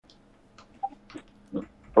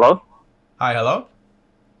Hello? Hi, hello.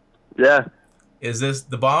 Yeah. Is this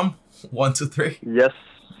the bomb? 1, 2, 3. Yes,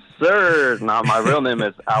 sir. Now my real name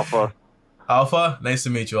is Alpha. Alpha. Nice to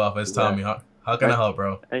meet you, Alpha. It's Yeah. Tommy. How can I Hey, help,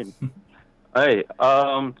 bro? hey, hey.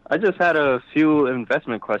 I just had a few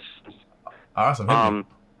investment questions. Awesome. Hit me. Um,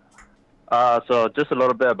 so just a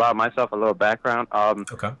little bit about myself, a little background.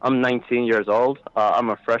 Okay. I'm 19 years old. I'm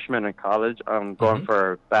a freshman in college. I'm going Mhm.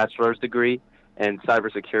 for a bachelor's degree in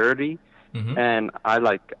cybersecurity, Mhm. and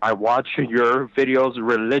I watch your videos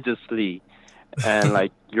religiously, and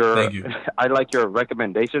like Thank you. I like your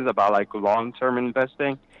recommendations about like long-term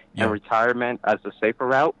investing and Yeah. retirement as a safer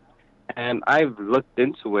route. And I've looked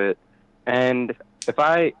into it, and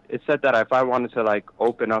it said that if I wanted to like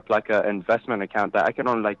open up like an investment account, that I can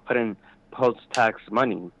only like put in post-tax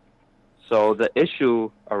money. So the issue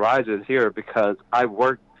arises here because I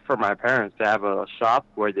work for my parents. They have a shop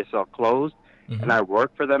where they sell clothes, and Mhm. I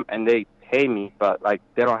work for them, and they pay me, but like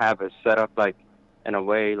they don't have it set up like in a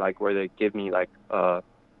way like where they give me like a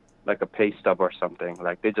pay stub or something.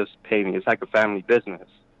 Like they just pay me. It's like a family business.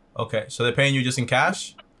 Okay. So they're paying you just in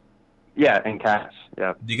cash? Yeah, in cash.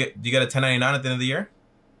 Yeah. Do you get a 1099 at the end of the year?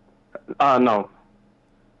 No,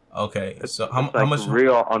 Okay. it's So it's how like much?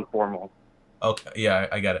 real informal. Okay. Yeah,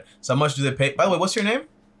 I get it. So how much do they pay? By the way, what's your name?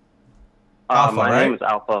 Alpha, My name right? is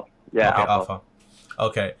Alpha. Yeah, Okay, Alpha. Alpha.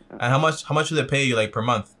 Okay. And how much do they pay you like per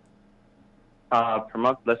month? Per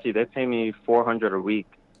month, let's see, they pay me 400 a week.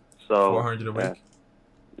 Four So hundred a yeah, week.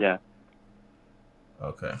 yeah.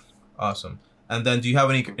 Okay. Awesome. And then do you have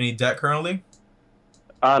any debt currently?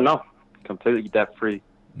 No, completely debt free.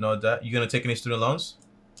 No debt. You gonna take any student loans?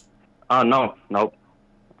 No, nope.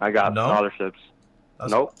 I got No. scholarships.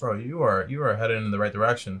 That's Nope. bro. You are headed in the right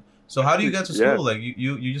direction. So how do you get to Yeah. school? Like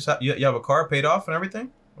you just you have a car paid off and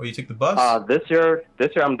everything, or you take the bus? This year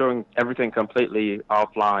I'm doing everything completely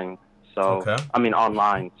offline. So Okay. I mean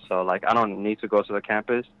online. So like I don't need to go to the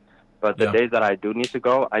campus. But the Yeah. days that I do need to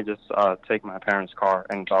go, I just take my parents' car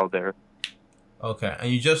and go there. Okay.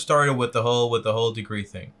 And you just started with the whole degree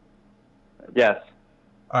thing. Yes.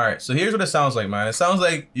 All right. So here's what it sounds like, man. It sounds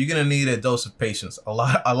like you're gonna need a dose of patience, a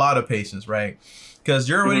lot of patience, right? Because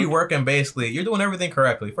you're already Hmm. working basically. You're doing everything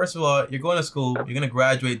correctly. First of all, you're going to school. You're gonna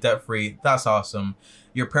graduate debt free. That's awesome.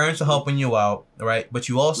 Your parents are helping you out, right? But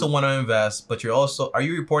you also want to invest. But you're also are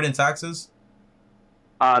you reporting taxes?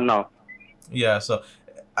 No. Yeah. So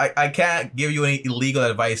I can't give you any illegal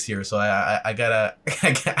advice here. So I gotta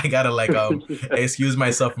I gotta like excuse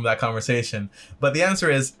myself from that conversation. But the answer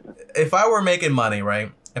is, if I were making money,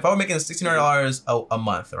 right? If I were making Hmm. $1,600 a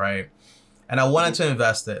month, right? And I wanted Hmm. to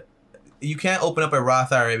invest it, you can't open up a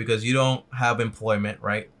Roth IRA because you don't have employment,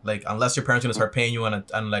 right? Like unless your parents are gonna start paying you on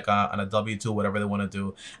a W-2, whatever they want to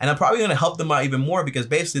do, and I'm probably gonna help them out even more because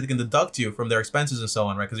basically they can deduct you from their expenses and so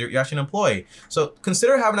on, right? Because you're actually an employee. So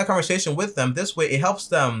consider having that conversation with them. This way, it helps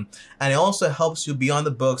them, and it also helps you be on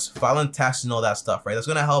the books, filing taxes and all that stuff, right? That's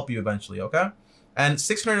gonna help you eventually, okay? And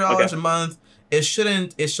 $600 Okay. a month, it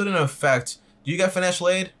shouldn't affect. Do you get financial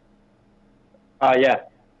aid? Yeah.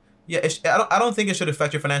 Yeah, I don't think it should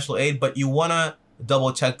affect your financial aid, but you wanna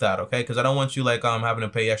double check that, okay? Because I don't want you like having to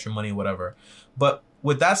pay extra money, whatever. But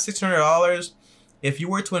with that $600, if you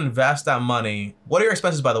were to invest that money, what are your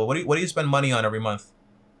expenses by the way? What do you spend money on every month?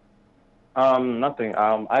 Nothing.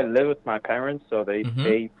 I live with my parents, so they Mm-hmm.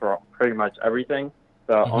 pay for pretty much everything.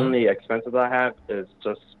 The Mm-hmm. only expenses I have is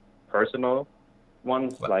just personal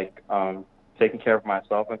ones, like taking care of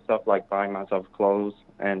myself and stuff, like buying myself clothes,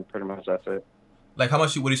 and pretty much that's it. Like how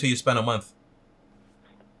much? What do you say you spend a month?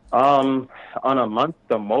 Um, on a month,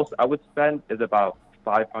 the most I would spend is about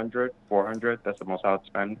 500, 400. That's the most I would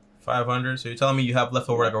spend. 500. So you're telling me you have left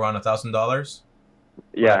over Yeah. like around $1,000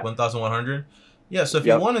 or like Yeah. 1,100? Yeah. So if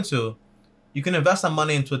you Yep. wanted to, you can invest that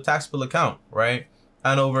money into a taxable account, right?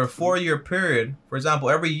 And over a Mhm. 4 year period, for example,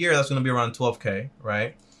 every year that's going to be around 12K,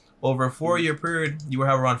 right? Over a four Mhm. year period, you will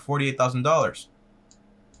have around $48,000.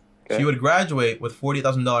 So you Okay. would graduate with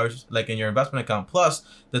 $48,000 like in your investment account plus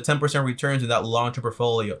the 10% returns in that long term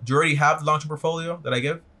portfolio. Do you already have the long term portfolio that I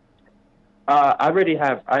give? I already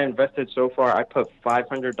have. I invested so far. I put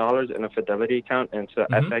 $500 in a Fidelity account into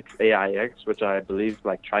Mm-hmm. FXAIX, which I believe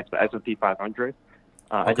like tracks the S&P 500.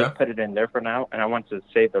 I Okay. just put it in there for now, and I want to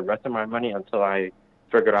save the rest of my money until I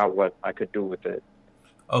figured out what I could do with it.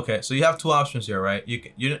 Okay, so you have two options here, right? You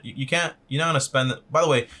can't you're not gonna spend. By the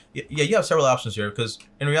way, yeah, you have several options here because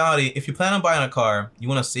in reality, if you plan on buying a car, you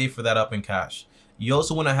want to save for that up in cash. You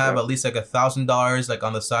also want to have Yep. at least like $1,000 like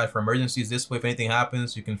on the side for emergencies. This way, if anything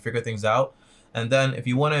happens, you can figure things out. And then if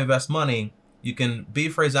you want to invest money, you can be,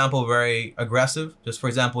 for example, very aggressive. Just for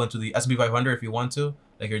example, into the S&P 500 if you want to,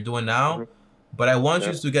 like you're doing Hmm. now. But I want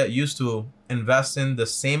you Yeah. to get used to investing the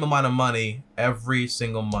same amount of money every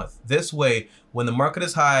single month. This way, when the market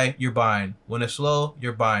is high, you're buying. When it's low,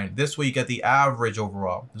 you're buying. This way, you get the average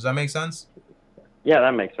overall. Does that make sense? Yeah,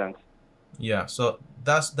 that makes sense. Yeah. So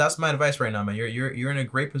that's my advice right now, man. You're in a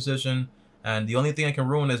great position, and the only thing I can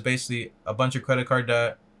ruin is basically a bunch of credit card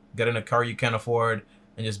debt, getting a car you can't afford,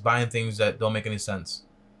 and just buying things that don't make any sense.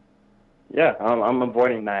 Yeah, I'm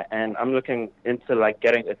avoiding that, and I'm looking into like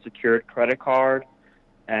getting a secured credit card,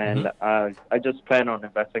 Hmm. and I just plan on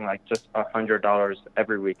investing like just $100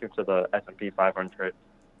 every week into the S&P 500.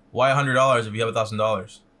 Why $100 if you have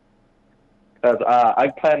 $1,000? Because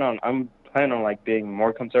I'm planning on like being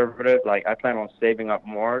more conservative. Like I plan on saving up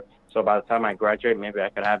more, so by the time I graduate, maybe I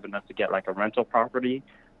could have enough to get like a rental property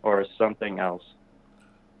or something else.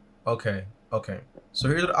 Okay. Okay. So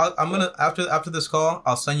here's what I'm gonna after this call,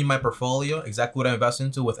 I'll send you my portfolio, exactly what I invest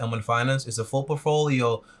into with M1 Finance. It's a full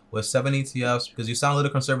portfolio with 7 ETFs because you sound a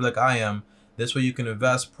little conservative like I am. This way you can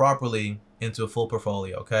invest properly into a full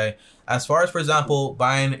portfolio. Okay. As far as, for example,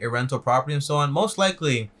 buying a rental property and so on, most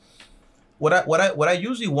likely what I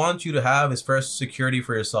usually want you to have is first security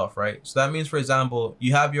for yourself, right? So that means, for example,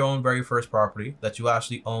 you have your own very first property that you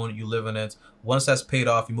actually own, you live in it. Once that's paid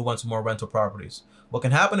off, you move on to more rental properties. What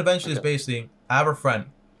can happen eventually is Okay. basically, I have a friend.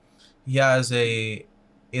 He has a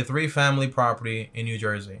three-family property in New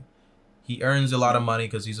Jersey. He earns a lot of Mhm. money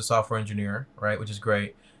because he's a software engineer, right? Which is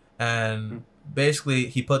great. And Mhm. basically,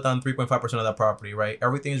 he put down 3.5% of that property, right?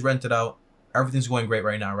 Everything is rented out. Everything's going great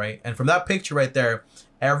right now, right? And from that picture right there,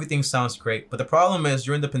 everything sounds great. But the problem is,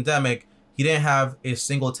 during the pandemic, he didn't have a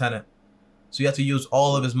single tenant. So he had to use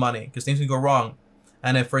all of his money because things can go wrong.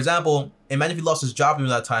 And if, for example, imagine if he lost his job during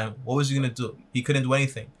that time, what was he going to do? He couldn't do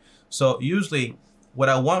anything. So usually, what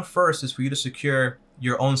I want first is for you to secure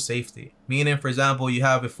your own safety. Meaning, for example, you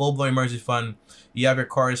have a full-blown emergency fund, you have your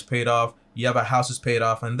car is paid off, you have a house is paid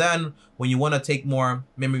off, and then when you want to take more,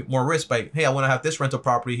 maybe more risk by, hey, I want to have this rental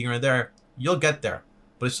property here and there, you'll get there.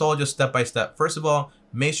 But it's all just step by step. First of all,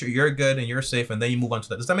 make sure you're good and you're safe, and then you move on to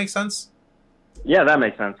that. Does that make sense? Yeah, that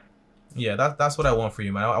makes sense. Yeah, that's what I want for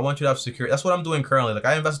you, man. I want you to have security. That's what I'm doing currently. Like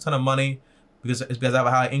I invest a ton of money because I have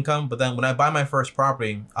a high income. But then when I buy my first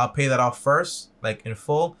property, I'll pay that off first, like in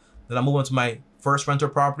full. Then I move on to my first rental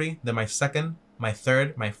property, then my second, my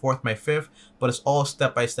third, my fourth, my fifth. But it's all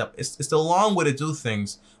step by step. It's the long way to do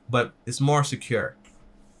things, but it's more secure.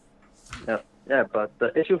 Yeah, yeah, but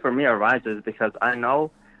the issue for me arises because I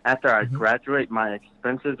know after I Hmm. graduate, my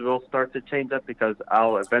expenses will start to change up because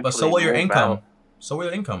I'll But so eventually will your move income. out. So will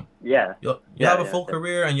your income. Yeah, You'll yeah, have a yeah. full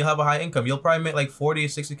career and you'll have a high income. You'll probably make like 40,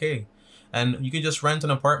 60K. And you can just rent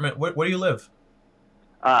an apartment. Where do you live?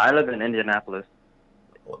 I live in Indianapolis,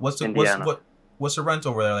 What's the what's Indiana. what what's the rent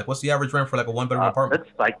over there? Like what's the average rent for like a one bedroom apartment?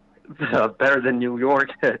 It's like better than New York.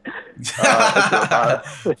 It's about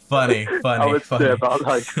Funny, I funny, would say funny. about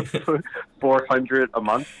like 400 a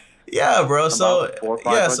month, Yeah, bro. about So four or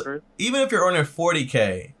five yes, hundred. even if you're earning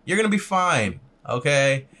 40K, you're gonna be fine.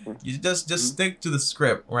 Okay, you just Mm-hmm. stick to the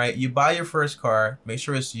script, right? You buy your first car, make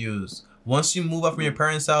sure it's used. Once you move up from your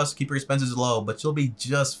parents' house, keep your expenses low, but you'll be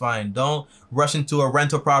just fine. Don't rush into a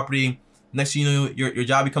rental property. Next thing you know, your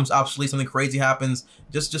job becomes obsolete, something crazy happens.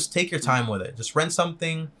 Just take your time with it. Just rent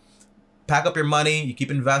something, pack up your money, you keep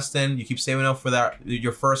investing, you keep saving up for that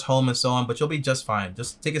your first home and so on, but you'll be just fine.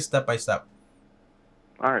 Just take it step by step.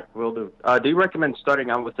 All right, will do. Do you recommend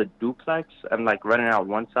starting out with a duplex and like renting out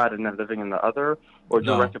one side and then living in the other, or do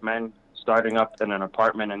you No. recommend starting up in an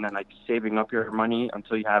apartment and then like saving up your money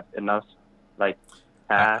until you have enough like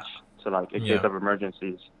I, cash to like in case yeah. of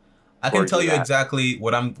emergencies I before can you tell do you that? exactly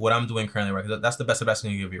what I'm doing currently, right? 'Cause that's the best advice I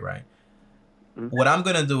can give you, right? Mm-hmm. What I'm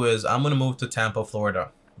gonna do is I'm gonna move to Tampa,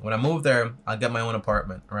 Florida. When I move there, I'll get my own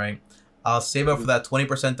apartment, right? I'll save up for that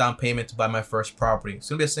 20% down payment to buy my first property. It's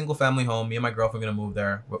gonna be a single family home. Me and my girlfriend are gonna move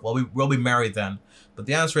there. Well, we'll be married then. But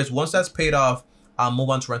the answer is once that's paid off, I'll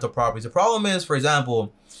move on to rental properties. The problem is, for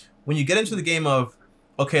example, when you get into the game of,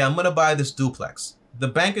 okay, I'm gonna buy this duplex. The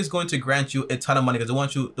bank is going to grant you a ton of money because they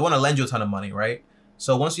want to lend you a ton of money, right?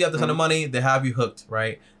 So once you have the ton of Mm-hmm. money, they have you hooked,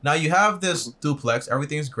 right? Now you have this duplex,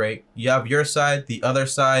 everything's great. You have your side, the other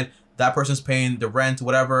side, that person's paying the rent,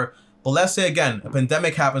 whatever. But let's say again, a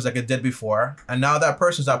pandemic happens like it did before, and now that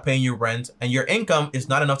person's not paying you rent, and your income is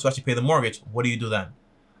not enough to actually pay the mortgage. What do you do then?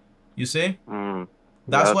 You see? Mm.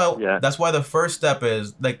 That's Yep. why Yeah. that's why the first step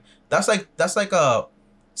is that's like a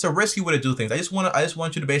it's a risky way to do things. I just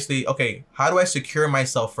want you to basically, okay, how do I secure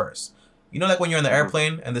myself first? You know, like when you're in the Mm-hmm.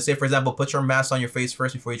 airplane and they say, for example, put your mask on your face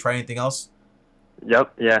first before you try anything else.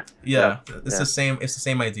 Yep. Yeah. Yeah, Yep. it's Yeah. the same. It's the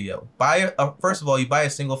same idea. First of all, you buy a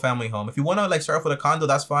single family home. If you want to like start off with a condo,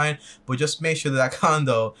 that's fine. But just make sure that that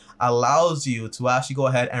condo allows you to actually go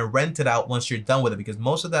ahead and rent it out once you're done with it. Because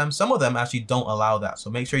some of them actually don't allow that.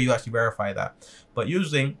 So make sure you actually verify that. But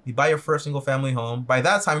usually, you buy your first single family home. By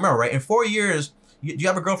that time, remember, right? In 4 years, do you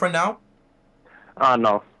have a girlfriend now?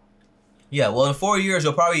 No. Yeah. Well, in 4 years,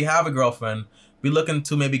 you'll probably have a girlfriend. Be looking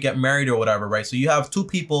to maybe get married or whatever, right? So you have two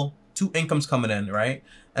people, two incomes coming in, right?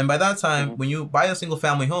 And by that time, Mhm. when you buy a single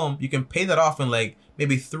family home, you can pay that off in like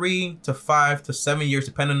maybe 3 to 5 to 7 years,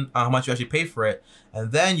 depending on how much you actually pay for it.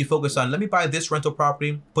 And then you focus on, let me buy this rental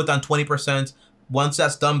property, put down 20%. Once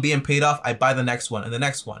that's done being paid off, I buy the next one and the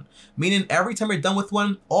next one. Meaning every time you're done with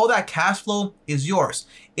one, all that cash flow is yours.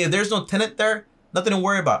 If there's no tenant there, nothing to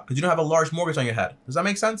worry about because you don't have a large mortgage on your head. Does that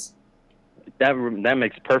make sense? That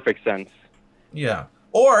makes perfect sense. Yeah.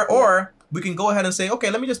 Or we can go ahead and say, okay,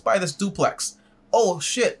 let me just buy this duplex. Oh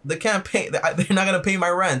shit, they can't pay. They're not gonna pay my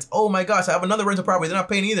rent. Oh my gosh, I have another rental property. They're not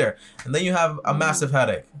paying either. And then you have a massive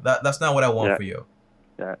headache. That's not what I want for you.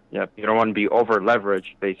 Yeah. Yep. You don't want to be over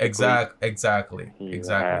leveraged, basically. Exactly.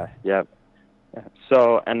 Yeah. Yep. Yeah.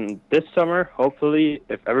 So, and this summer, hopefully,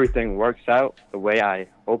 if everything works out the way I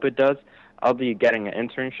hope it does, I'll be getting an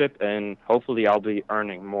internship, and hopefully, I'll be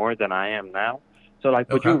earning more than I am now. So,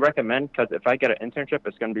 like, would you recommend? Because if I get an internship,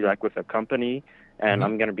 it's going to be like with a company, and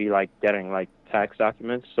I'm going to be like getting like tax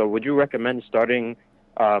documents. So, would you recommend starting,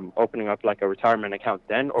 opening up like a retirement account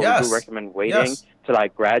then, or would you recommend waiting to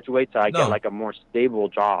like graduate so I get like a more stable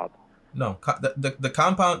job? No, the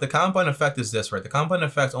compound effect is this, right? The compound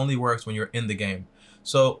effect only works when you're in the game.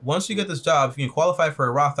 So once you get this job, if you can qualify for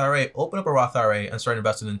a Roth IRA, open up a Roth IRA and start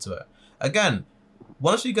investing into it. Again,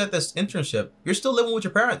 once you get this internship, you're still living with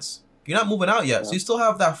your parents. You're not moving out yet. So you still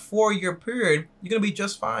have that 4-year period. You're going to be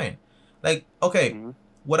just fine. Like, okay,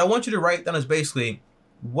 what I want you to write down is basically,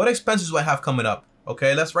 what expenses do I have coming up?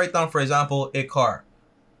 Okay, let's write down, for example, a car.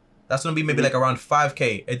 That's going to be maybe like around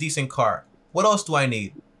 $5K, a decent car. What else do I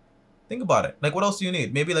need? Think about it. Like, what else do you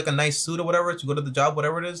need? Maybe like a nice suit or whatever to go to the job,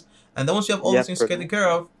 whatever it is. And then once you have all those things taken care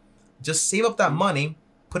of, just save up that money,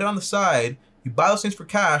 put it on the side. You buy those things for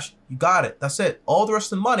cash. You got it. That's it. All the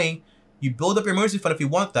rest of the money, you build up your emergency fund if you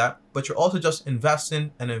want that, but you're also just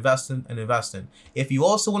investing and investing and investing. If you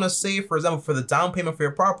also want to save, for example, for the down payment for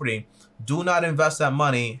your property, do not invest that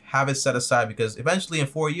money. Have it set aside because eventually in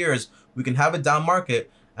 4 years, we can have a down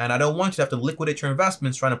market. And I don't want you to have to liquidate your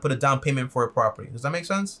investments trying to put a down payment for a property. Does that make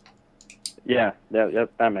sense? Yeah,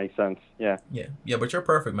 that makes sense. Yeah. But you're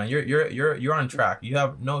perfect, man. You're on track. You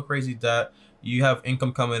have no crazy debt. You have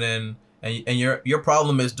income coming in, and your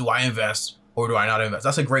problem is, do I invest or do I not invest?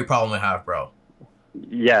 That's a great problem to have, bro.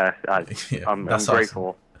 Yeah, I'm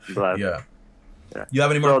grateful. Awesome. Yeah. You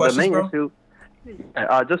have any more questions, bro? Issue,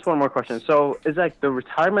 just one more question. So, is like the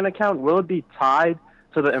retirement account, will it be tied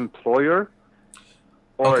to the employer,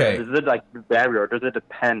 or is it like vary, or does it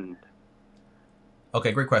depend?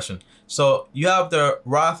 Okay, great question. So you have the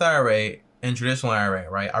Roth IRA and traditional IRA,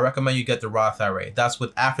 right? I recommend you get the Roth IRA. That's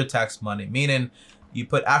with after-tax money, meaning you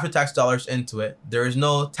put after-tax dollars into it. There is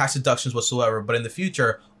no tax deductions whatsoever, but in the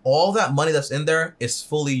future, all that money that's in there is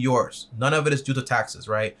fully yours. None of it is due to taxes,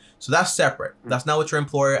 right? So that's separate. That's not with your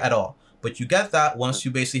employer at all. But you get that once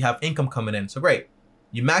you basically have income coming in. So great.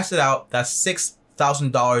 You max it out. That's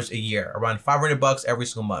 $6,000 a year, around $500 every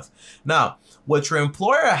single month. Now, what your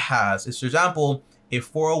employer has is, for example, a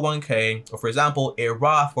 401k, or for example, a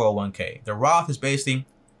Roth 401k. The Roth is basically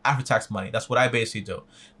after-tax money. That's what I basically do.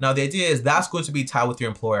 Now, the idea is that's going to be tied with your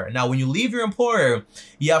employer. Now, when you leave your employer,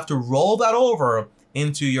 you have to roll that over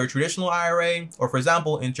into your traditional IRA, or for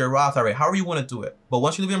example, into your Roth IRA, however you want to do it. But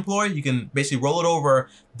once you leave your employer, you can basically roll it over.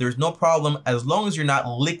 There's no problem as long as you're not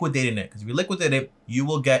liquidating it. Because if you liquidate it, you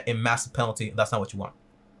will get a massive penalty. That's not what you want.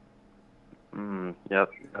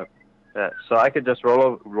 Yep. Yeah, so I could just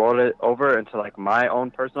roll it over into like my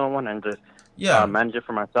own personal one and just manage it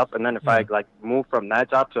for myself. And then if I like move from that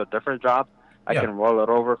job to a different job, I can roll it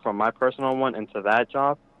over from my personal one into that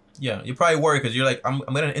job. Yeah, you're probably worried because you're like, I'm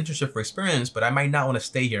getting an internship for experience, but I might not want to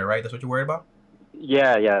stay here, right? That's what you're worried about?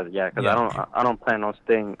 Yeah. Because I don't plan on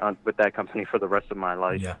staying with that company for the rest of my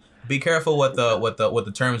life. Yeah. Be careful what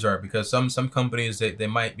the terms are, because some companies they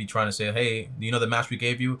might be trying to say, hey, you know, the match we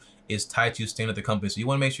gave you is tied to you staying at the company, so you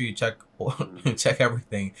want to make sure you check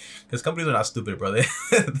everything, because companies are not stupid, brother.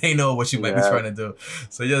 They know what you might be trying to do,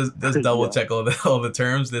 so just double check all the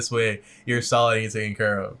terms. This way you're solid and you're taken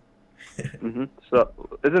care of. So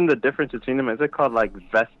isn't the difference between them, is it called like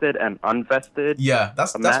vested and unvested? Yeah,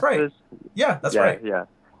 that's right. Yeah, that's right. Yeah,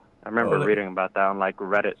 I remember reading about that on like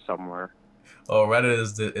Reddit somewhere. Oh, Reddit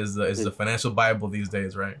is the financial Bible these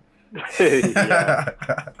days, right? Yeah,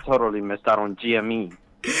 totally missed out on GME.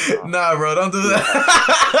 Nah, bro, don't do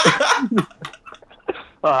that.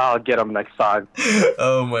 I'll get them next time.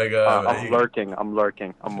 Oh my god. I'm lurking.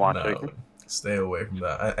 I'm watching. No, stay away from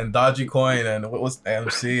that. And Dodgy Coin and what was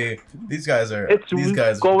AMC? These guys are. It's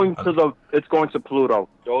going to Pluto. It's going to Pluto.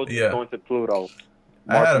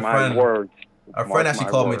 I had a friend. Words. Our friend actually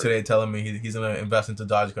called me today, telling me he's gonna invest into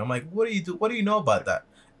Dodgy Coin. I'm like, what do you do? What do you know about that?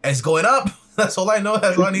 It's going up. That's all I know.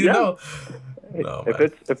 That's all I need to know. No, if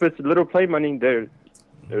it's little play money, there's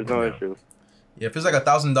no issue. Yeah, if it's like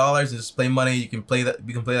 $1,000, just play money. You can play that.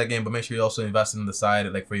 You can play that game, but make sure you also invest in the side,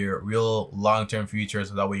 like for your real long-term future,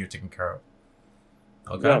 so that way you're taken care of.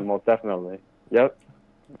 Okay. Yeah, most definitely. Yep.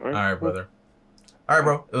 All right, brother. All right,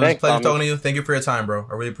 bro. It was a pleasure talking to you. Thank you for your time, bro.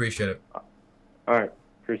 I really appreciate it. All right.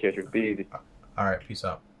 Appreciate you. Be easy. All right. Peace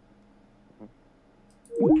out.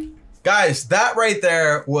 Guys, that right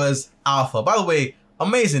there was Alpha. By the way,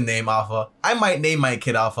 amazing name, Alpha. I might name my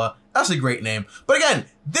kid Alpha. That's a great name. But again,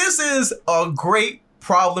 this is a great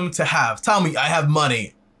problem to have. Tell me, I have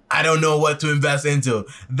money. I don't know what to invest into.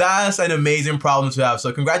 That's an amazing problem to have.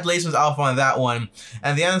 So congratulations, Alpha, on that one.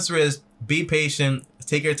 And the answer is be patient.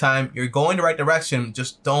 Take your time. You're going the right direction.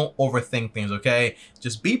 Just don't overthink things, okay?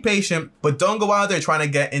 Just be patient, but don't go out there trying to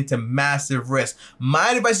get into massive risk.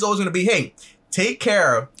 My advice is always going to be, hey, take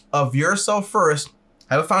care of yourself first.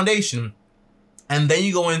 Have a foundation. And then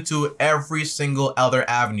you go into every single other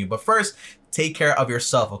avenue. But first, take care of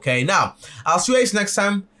yourself, okay? Now, I'll see you guys next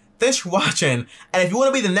time. Thanks for watching. And if you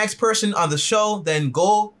want to be the next person on the show, then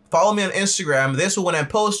go follow me on Instagram. This way when I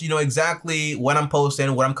post, you know exactly when I'm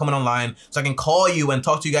posting, when I'm coming online, so I can call you and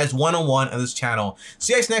talk to you guys one-on-one on this channel.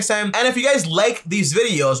 See you guys next time. And if you guys like these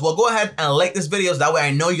videos, well, go ahead and like this video. So that way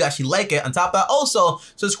I know you actually like it. On top of that, also,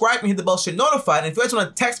 subscribe and hit the bell so you're notified. And if you guys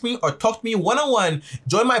want to text me or talk to me one-on-one,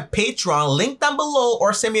 join my Patreon, link down below,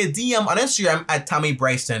 or send me a DM on Instagram at Tommy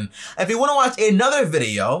Bryson. If you want to watch another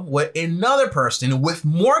video with another person with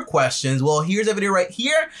more questions, well, here's a video right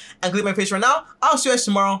here. And click my face right now. I'll see you guys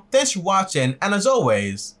tomorrow. Thanks for watching, and as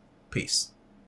always, peace.